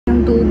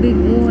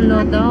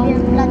Wala daw.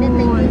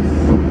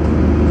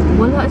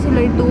 Wala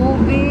sila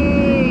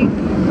tubig.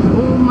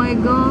 Oh my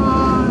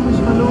gosh.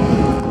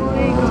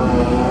 Haloy.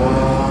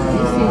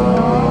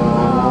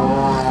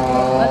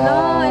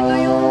 Wala, ito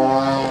yung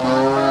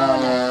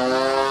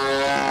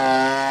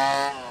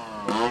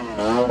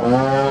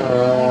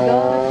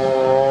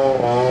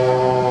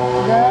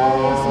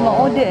guys,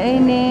 maode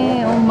ay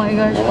ni. Oh my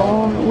gosh.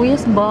 Oh,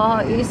 uyas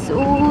ba? Is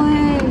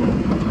uy.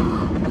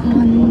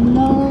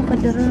 Hala,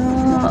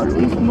 kadara.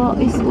 Uyas ba?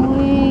 Is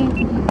uy.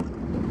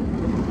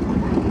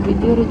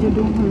 Video ra jud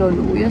ang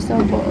halaluya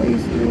sa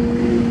Bais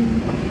uy.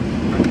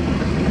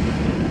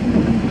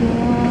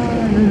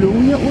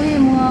 Halaluya uy,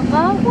 mga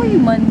kahoy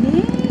man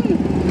ni.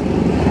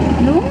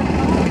 No?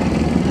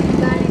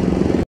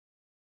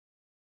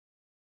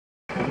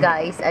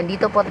 Guys,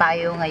 andito po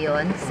tayo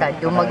ngayon sa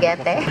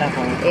Dumaguete.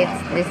 It's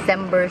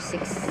December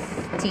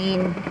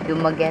 16,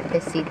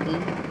 Dumaguete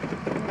City.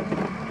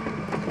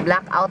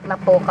 Blackout na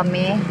po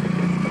kami.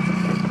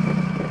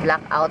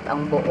 Blackout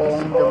ang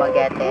buong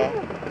Dumaguete.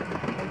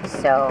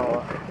 So,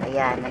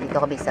 ayan,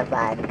 nandito kami sa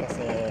van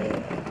kasi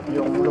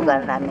yung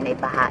lugar namin ay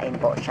bahain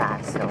po siya.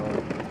 So,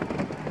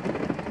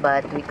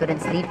 but we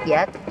couldn't sleep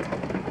yet.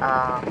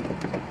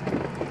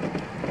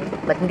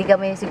 But hindi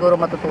kami siguro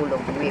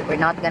matutulog.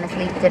 We're not gonna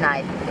sleep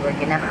tonight. We're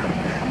gonna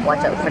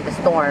watch out for the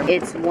storm.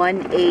 It's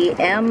 1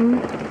 AM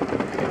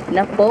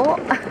na po.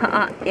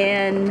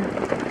 And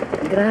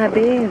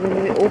grabe, when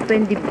we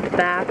open the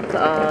back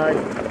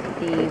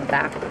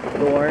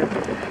door,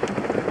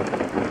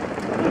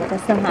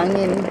 lakas ng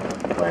hangin.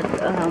 But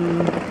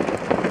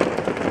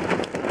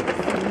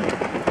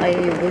I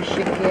wish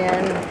you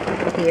can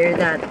hear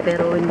that,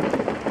 pero hindi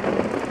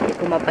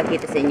ko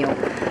mapakita sa inyo.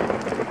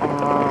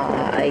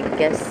 I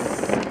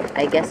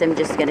guess I'm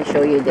just gonna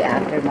show you the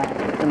aftermath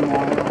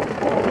tomorrow.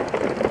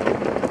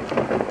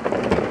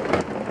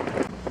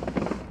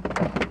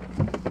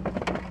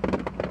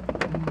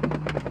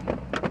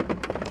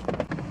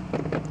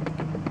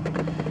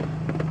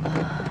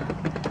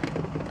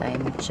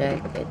 Time check,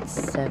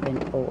 it's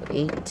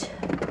 7:08.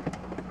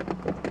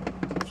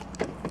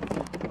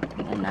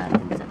 Tingnan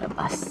natin sa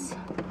labas.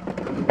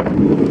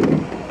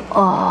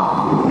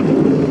 Oh,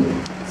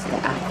 it's the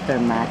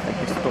aftermath of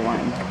the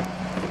storm.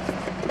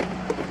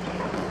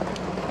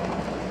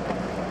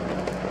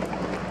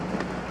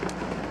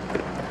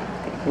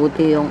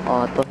 Buti yung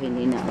auto,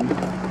 hindi na ano.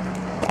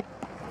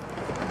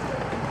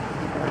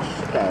 Gosh,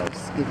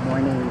 guys. Good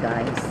morning,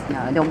 guys.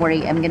 Now, don't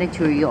worry, I'm gonna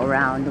tour you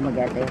around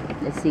Dumaguete.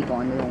 Let's see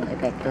kung ano yung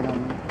epekto ng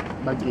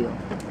bagyo.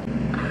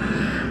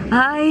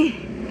 Ay!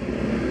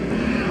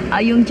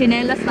 Yung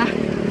tsinelas na.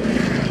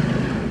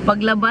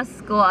 Paglabas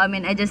ko, I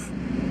mean,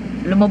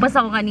 lumabas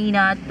ako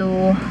kanina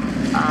to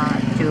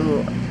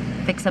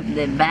fix up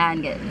the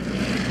van.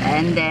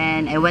 And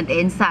then, I went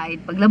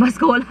inside.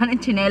 Paglabas ko, wala ng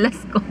tsinelas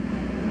ko.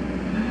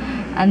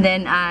 And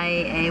then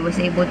I was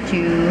able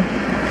to,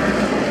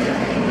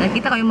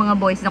 nakita ko yung mga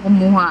boys na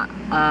kumuha.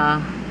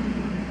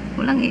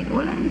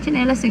 Walang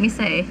tsinelas yung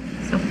isa eh.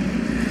 So,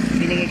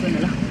 binigay ko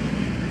na lang.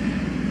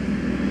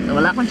 So,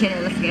 wala akong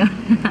tsinelas ngayon.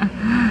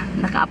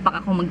 Nakaapak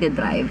ako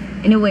magde-drive.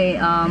 Anyway,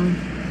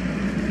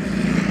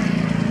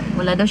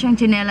 wala daw siyang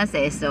tsinelas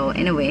eh. So,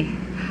 anyway,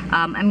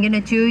 I'm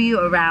gonna tour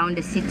you around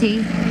the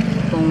city.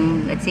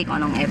 Let's see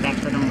kung anong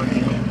epekto ng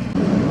bagyo.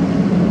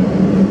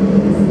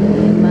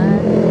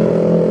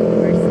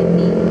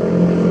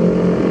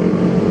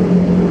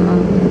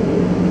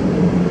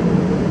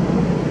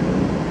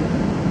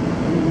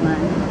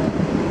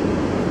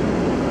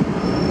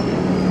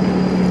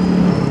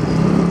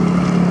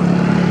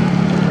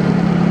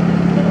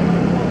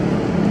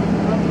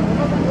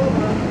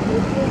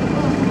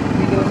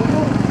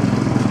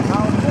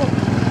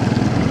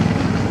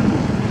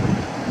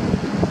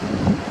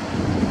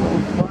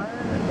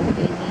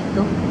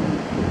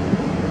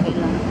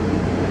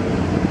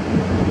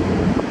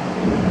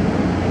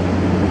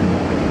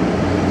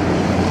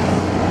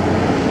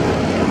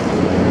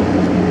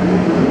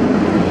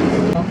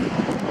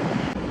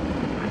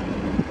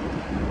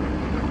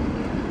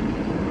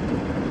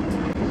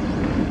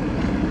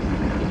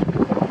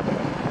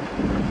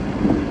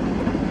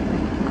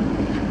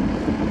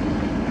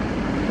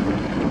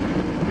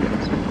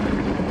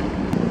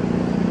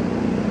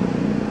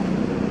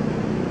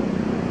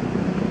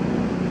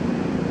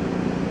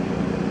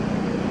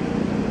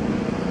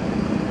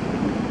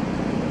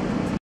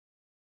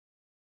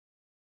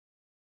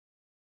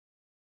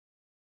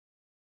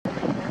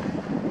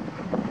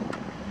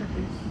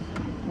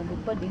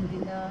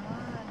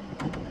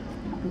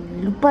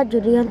 Lupa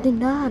jadi yang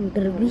tindahan,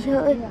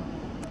 terbisa eh.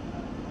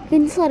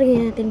 Kinsar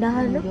yang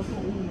tindahan no.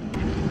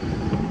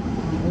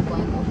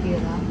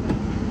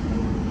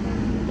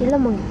 Ila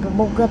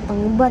magkabogat ang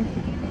uban.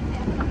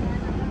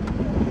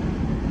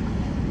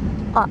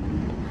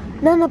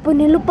 Nana po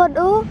nilupad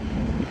oh.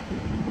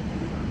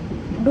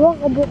 Dua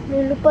kabuk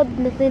nilupad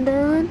na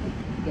tindahan.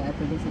 Kaya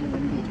ito din sila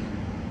hindi.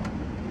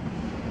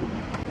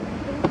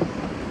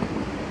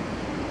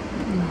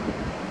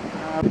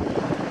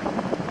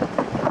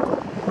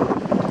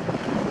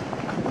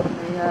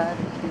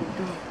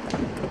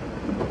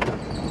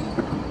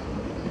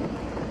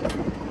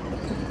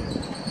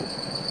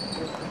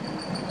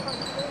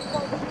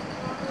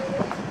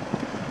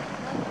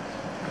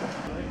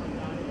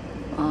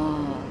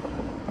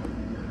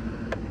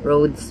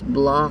 roads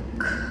block.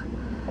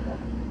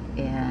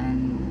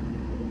 And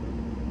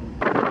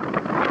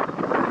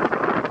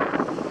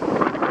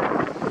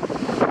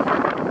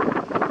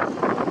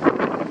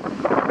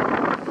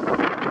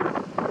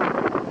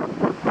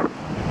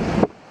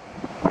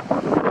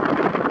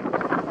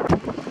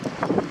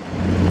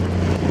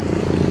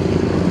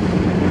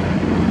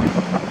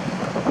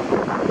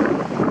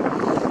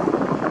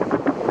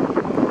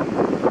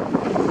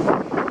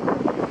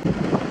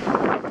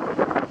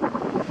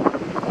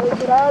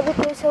grabe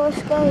kayo sa was,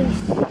 guys.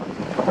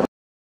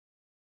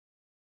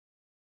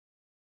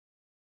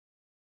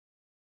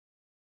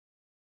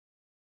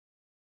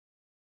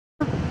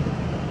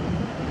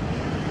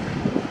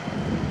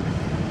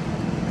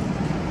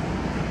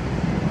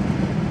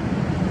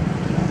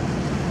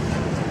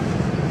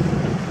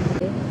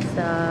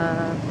 sa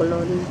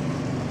Kulon.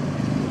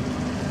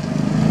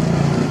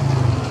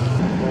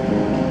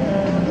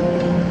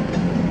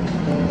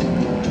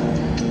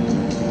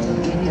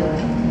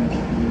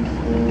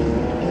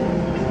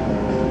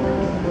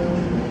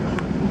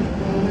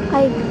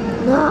 Ay,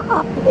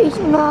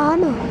 na-update na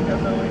ano.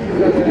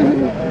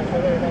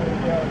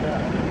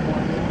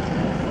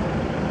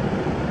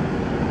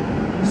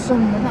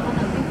 Saan mo na?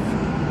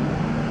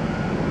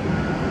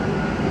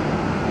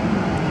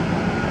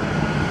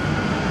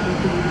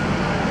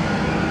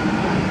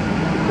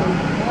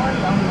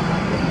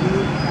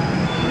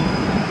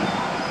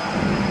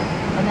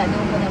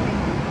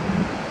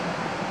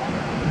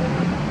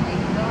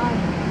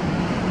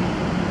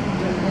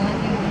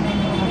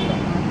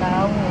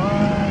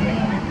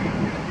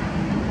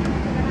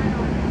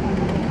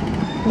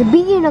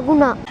 Nabigyan ako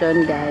na.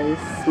 Guys,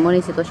 muna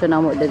yung sitwasyon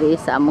na mo dali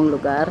sa among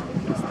lugar.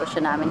 Yung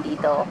sitwasyon namin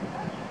dito.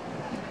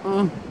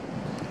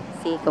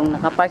 See, kung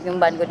nakapark yung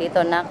van ko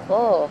dito,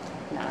 nako,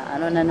 na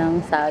ano na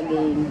ng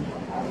saging.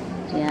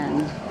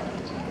 Yan.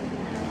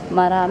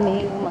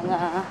 Maraming mga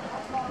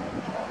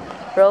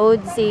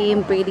roads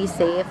seem pretty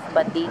safe,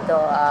 but dito,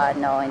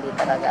 no, hindi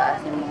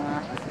talaga. Yung mga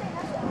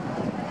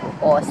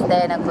poste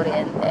ng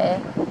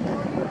kuryente.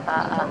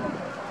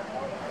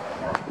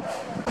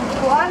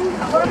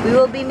 We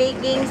will be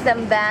making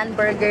some van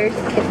burgers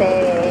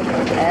kasi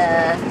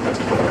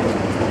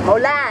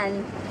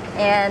maulan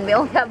and we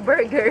only have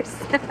burgers.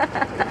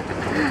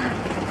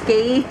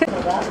 Okay.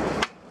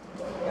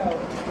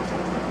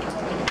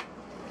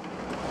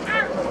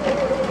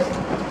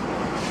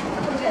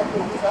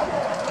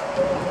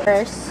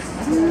 First,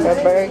 for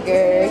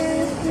burgers.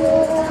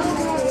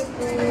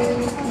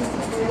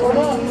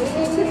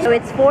 So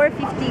it's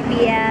 4:50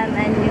 p.m.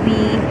 and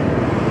we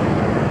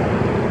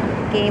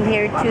came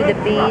here to the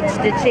beach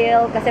to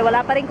chill kasi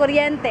wala pa rin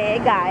kuryente,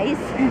 guys.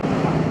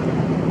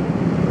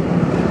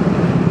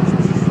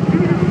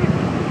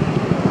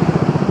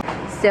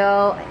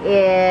 So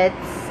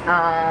it's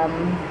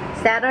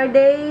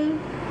Saturday,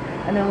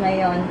 ano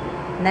ngayon,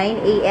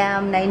 9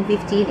 a.m.,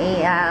 9:15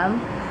 a.m.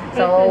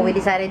 So we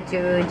decided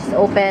to just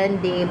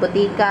open the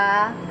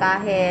butika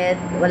kahit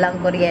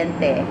walang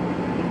kuryente.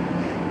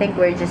 I think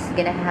we're just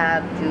gonna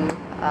have to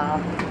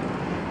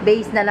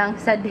base na lang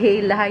sa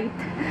daylight.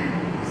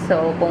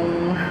 So,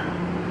 kung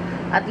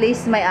at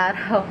least may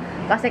araw.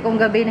 Kasi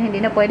kung gabi na hindi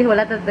na pwede,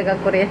 wala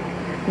talagang kuryente.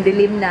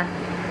 Dilim na.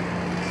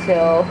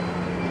 So,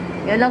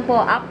 yun lang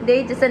po.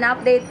 Update. Just an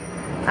update.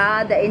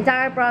 The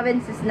entire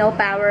province is no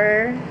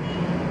power.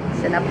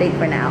 Just an update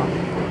for now.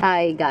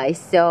 Hi guys.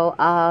 So,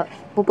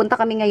 pupunta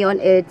kami ngayon.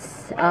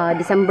 It's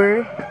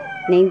December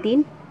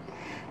 19.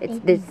 It's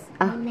this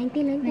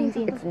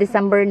 19. It's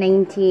December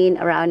 19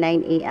 around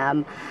 9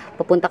 a.m.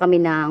 Pupunta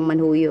kami ng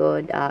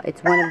Manjuyod.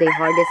 It's one of the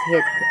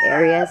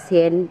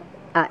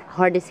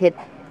hardest hit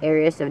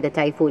areas of the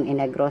typhoon in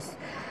Negros.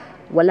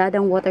 Wala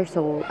dang water,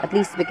 so at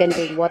least we can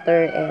take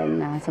water and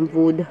some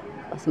food.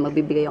 Kasi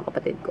magbibigay yung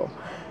kapatid ko.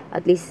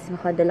 At least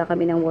makadala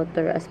kami ng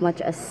water as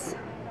much as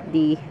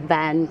the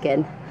van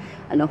can.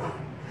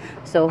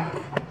 So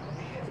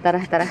tara.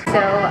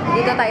 So,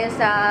 dito tayo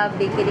sa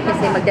bakery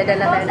kasi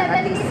magdadala tayo ng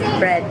at least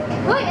bread.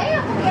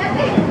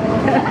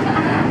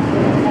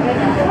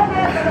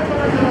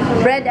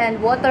 Bread and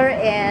water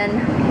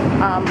and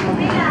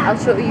I'll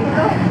show you.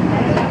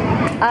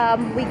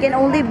 We can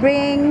only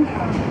bring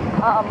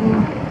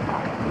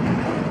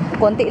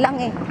konti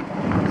lang eh.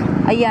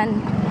 Ayan,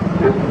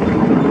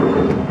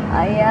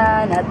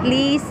 at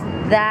least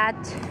that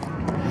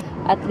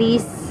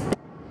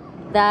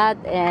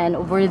and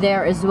over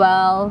there as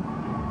well.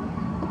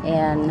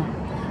 And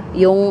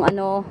yung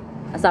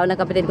asawa ng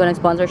kapatid ko,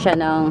 nag-sponsor siya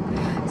ng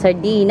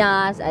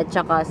sardinas at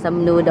saka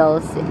some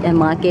noodles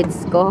and mga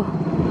kids ko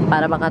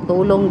para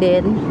makatulong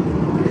din.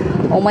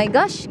 Oh my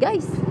gosh,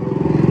 guys,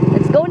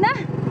 let's go na.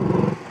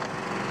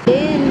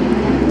 Oh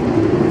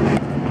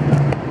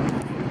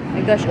my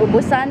gosh,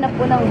 ubusan na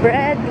po ng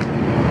bread.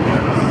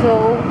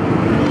 So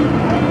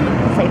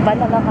sa iba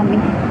na lang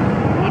kami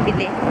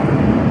bibili.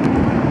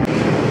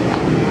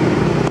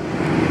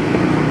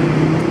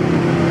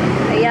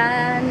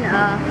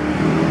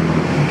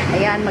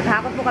 Ayan,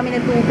 maghakot po kami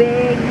ng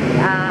tubig.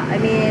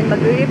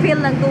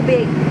 Mag-refill ng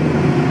tubig.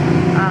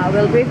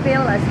 We'll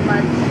refill as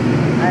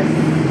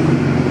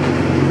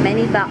many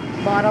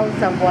bottles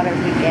of water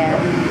weekend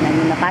na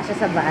nakasya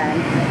sa van.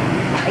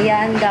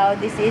 Ayan daw,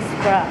 this is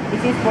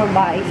for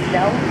Bais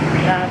daw.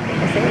 Grabe,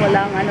 kasi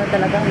walang ano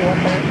talagang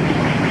water.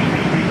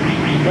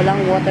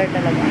 Walang water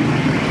talaga.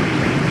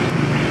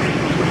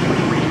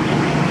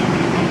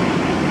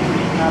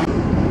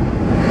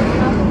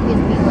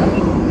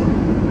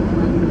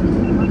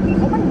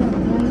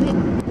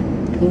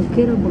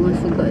 Okay ra mga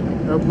sugat,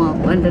 mga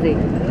pandre.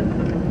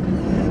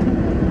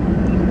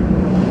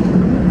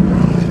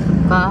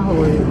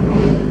 Kahoy.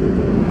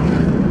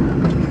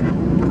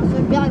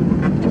 Survive.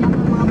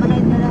 Mga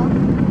balay na daw.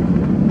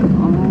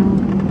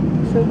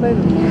 Survive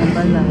mga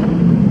balay.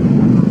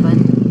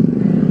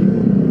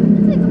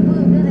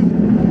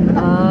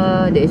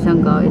 Di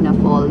isang kahoy na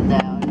fall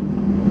down.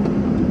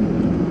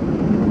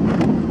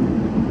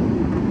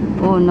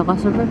 Oh,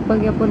 nakasurvive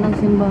pagyapon ng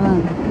simbahan.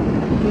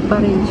 Hindi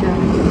pa rin siya.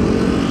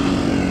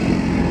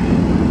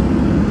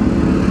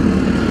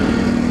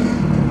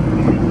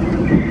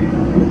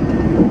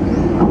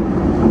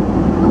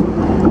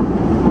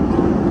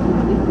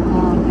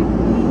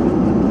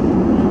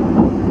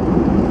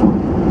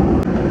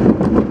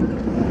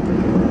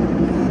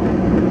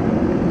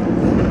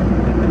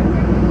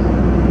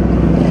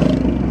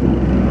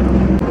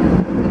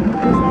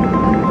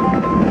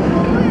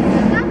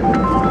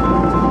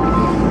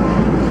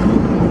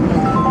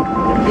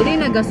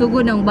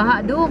 Gasugod ng baha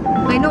do.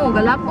 Kay no,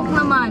 galapok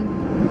naman.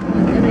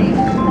 Dire.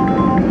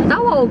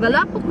 Tawa o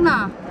galapok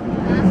na.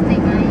 Stay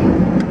kayo.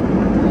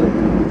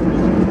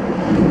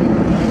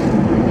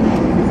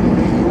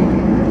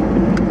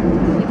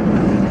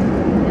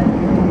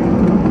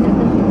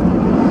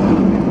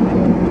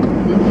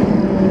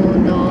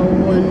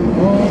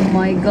 Oh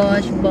my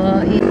gosh,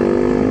 bait.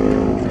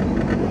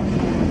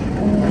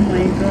 Oh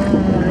my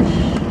gosh.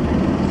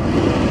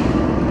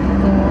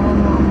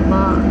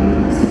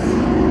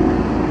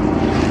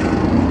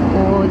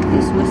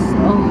 This was,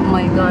 oh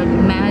my god,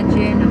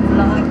 imagine ang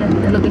flood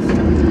talaga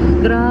sila.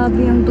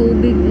 Grabe ang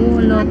tubig.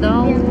 Wala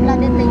daw.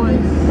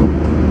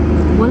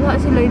 Wala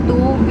sila yung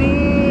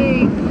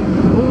tubig.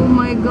 Oh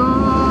my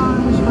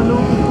gosh. Hello.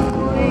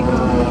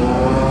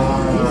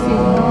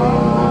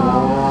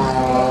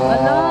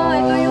 Wala,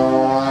 ito yung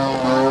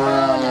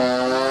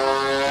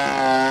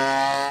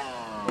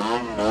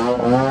oh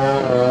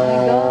my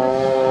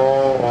gosh.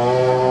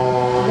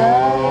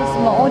 Guys,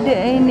 maode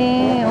ay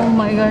ni. Oh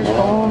my gosh.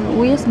 Oh,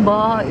 wis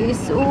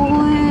Bais,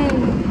 uy.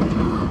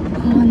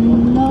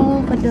 Hala,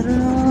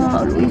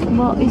 kadara. Wis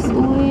Bais,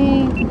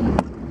 uy.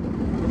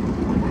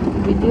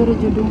 Video ra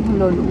jud ang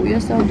halaluya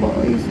sa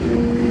Bais,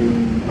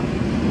 uy.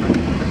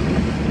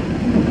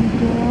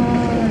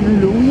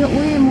 Halaluya,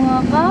 uy. Mga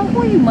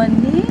kahoy,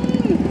 mani.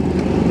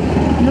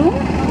 No?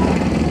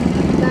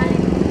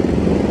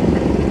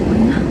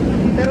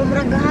 Pero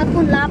murag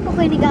gahapon, lapok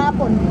kayo ni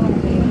gahapon.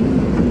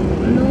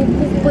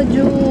 Lapok pa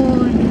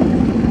dyan.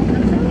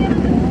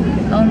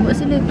 Taon ba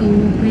sila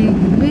tubig,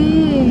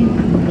 be?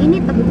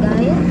 Init pagod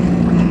kaya.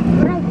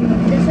 Murag,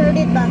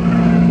 deserted ba? Oh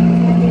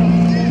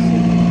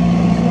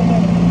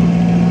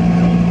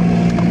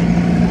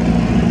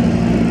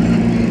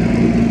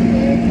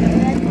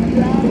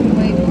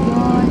my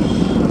gosh.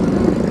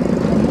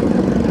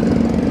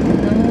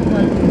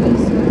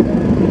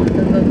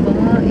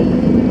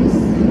 Taga-Bais.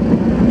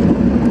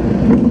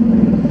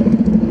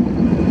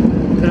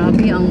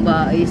 Grabe ang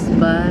Bais,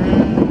 bye.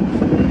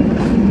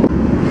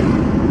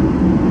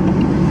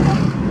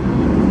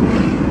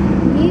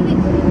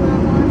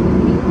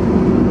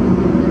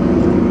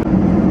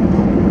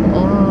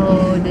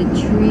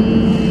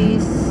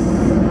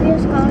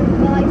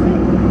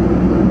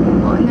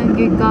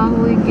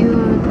 Kahoy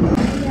gyud.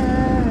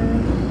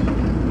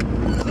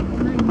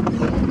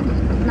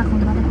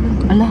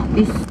 Ala,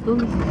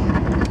 pistol.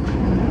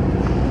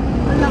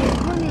 Wala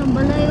ko yung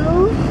balay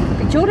oh.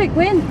 Picture,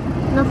 Queen.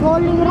 Na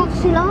falling rock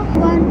sila.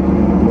 1.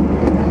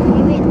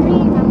 TV3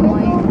 number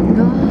 2. Oh my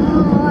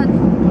god.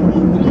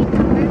 TV3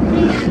 number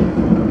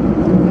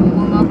 3. Yung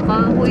mga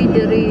kahoy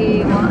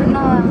diri,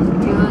 wala.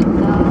 Gyud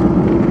na.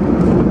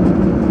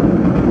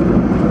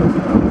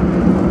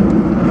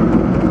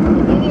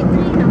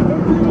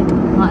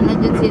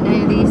 Sila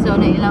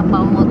Eliso na ilang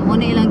pamot.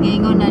 Muna ilang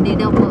gingon na di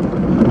daw po.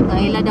 Na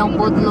ilang daw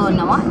putlo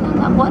na wala.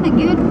 Ako na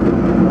gyud.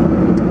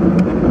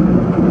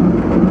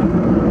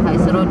 Ay,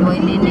 sa road way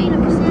lining.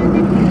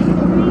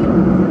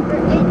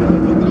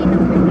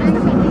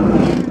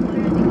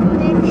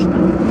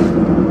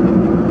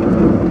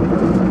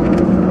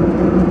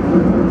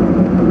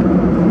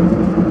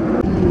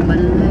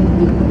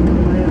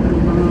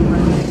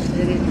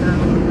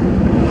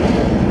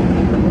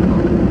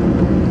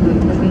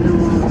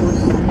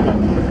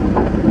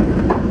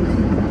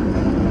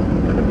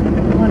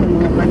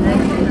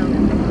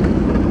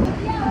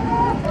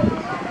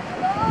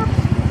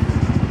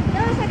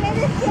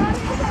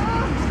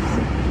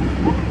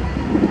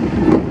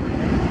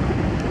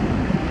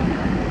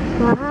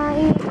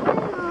 Balay.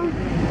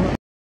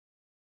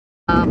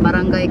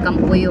 Barangay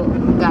Campuyo,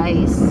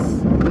 guys.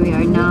 We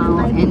are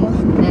now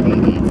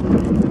entering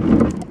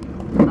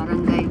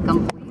Barangay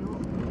Campuyo.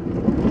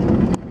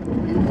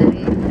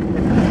 Entering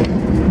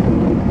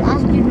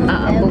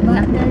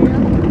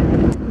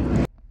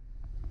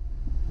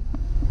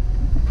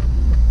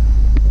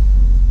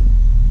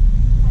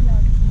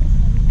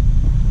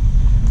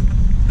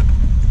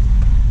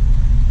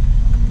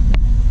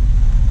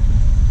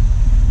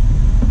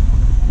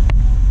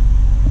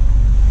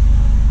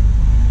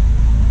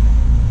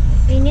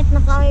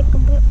Nakaay ko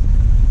ba?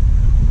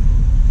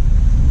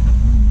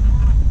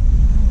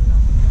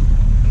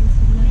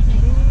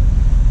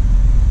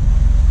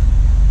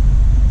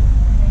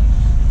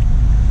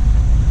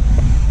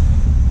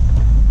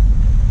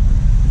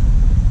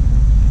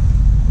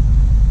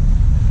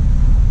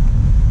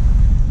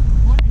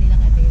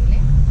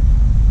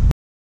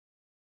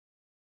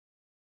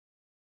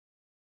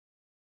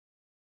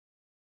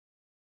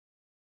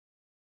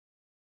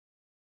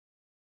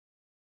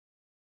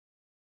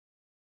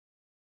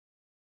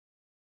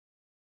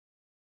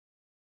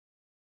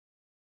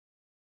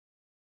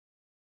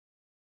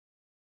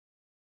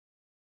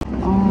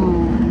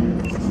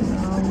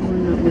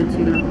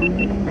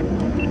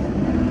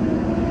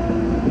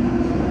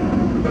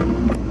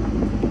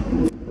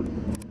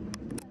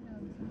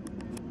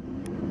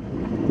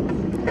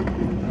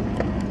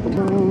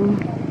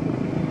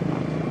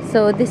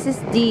 So this is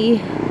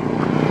the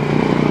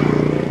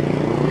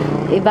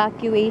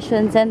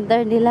evacuation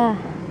center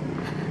nila.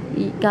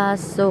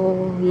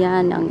 Kaso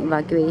yan ang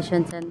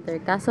evacuation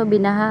center. Kaso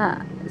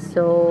binaha.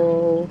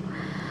 So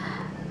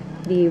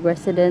the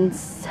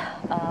residents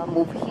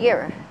move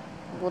here.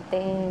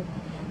 Buti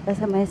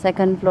kasi may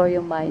second floor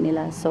yung bahay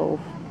nila.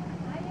 So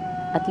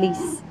at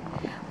least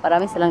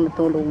marami silang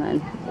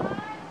natulungan.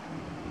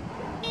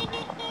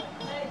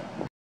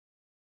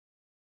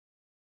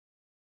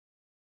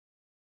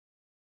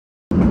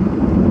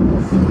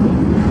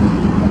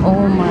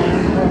 Oh my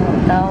God,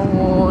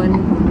 tawon.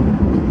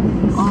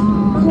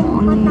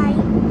 Patay.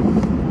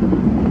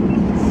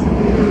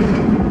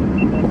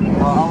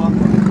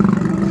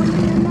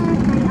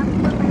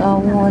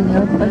 Tawon,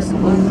 help us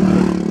all.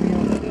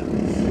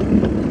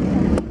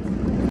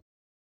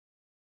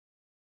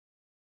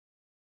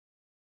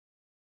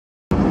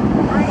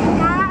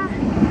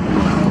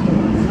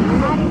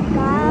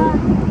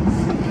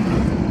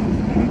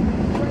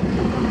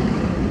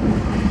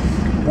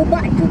 Kuba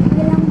jud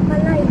bilang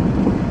balay.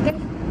 Kay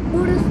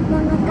puros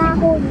mga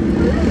kahoy.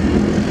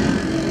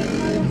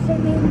 Mga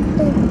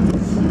semento.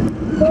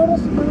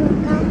 Puros mga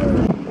kahoy.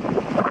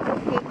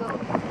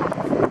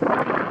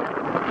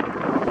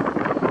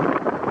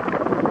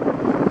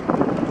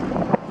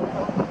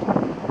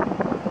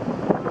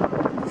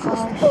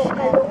 Gusto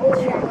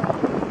kaluoyan.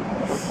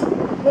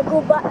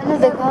 Naguba. Ano,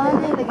 Daghang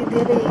niya lagi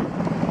dire.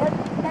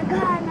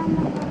 Daghang ang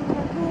mga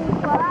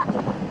naguba.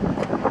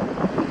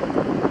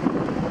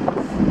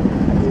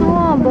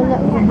 Bala,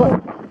 guba.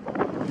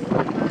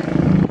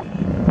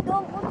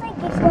 Dong, unsay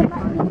gusto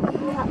na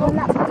niya?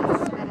 Wala.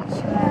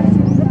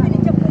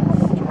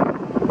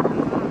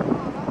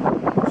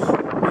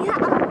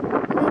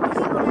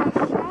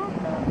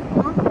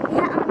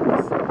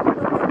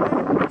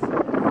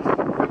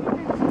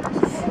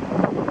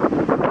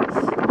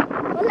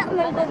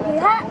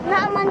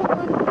 Naaman ko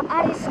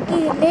aris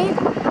kilid.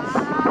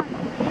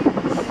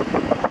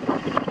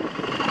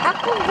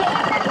 Ako di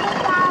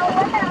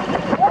nagtawa na.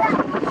 Wala.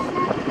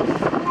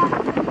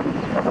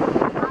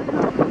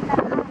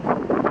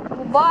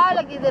 Guba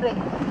lagi dire.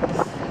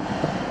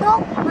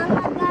 Dok,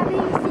 mga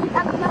garisi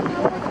ang mga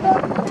motor.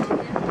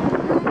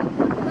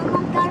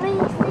 Mga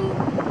garisi.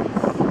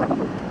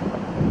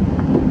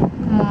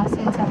 Mga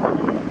sensa mo.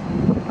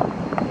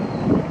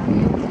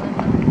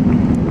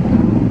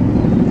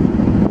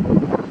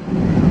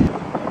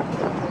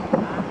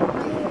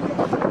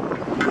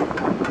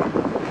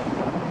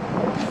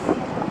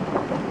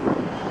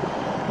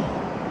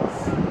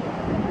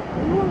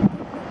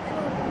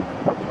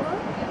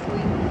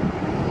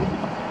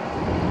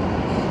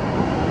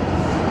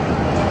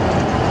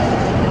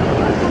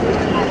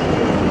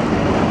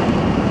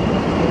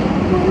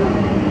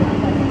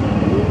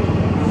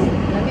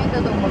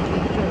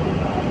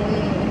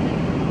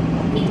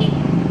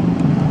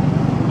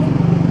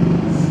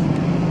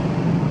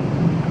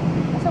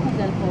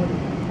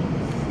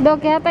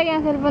 Dok, yata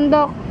yung cellphone,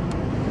 Dok.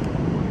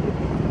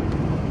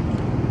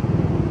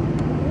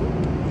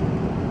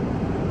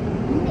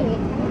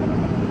 Hindi.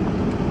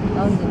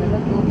 Oh, hindi na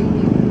lang tubig.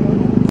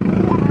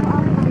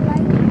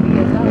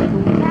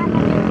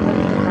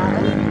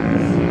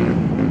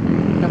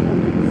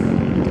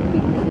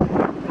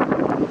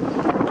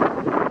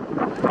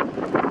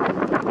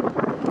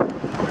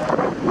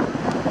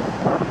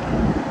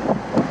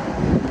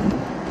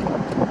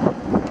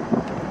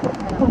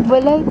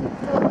 Pagbalay.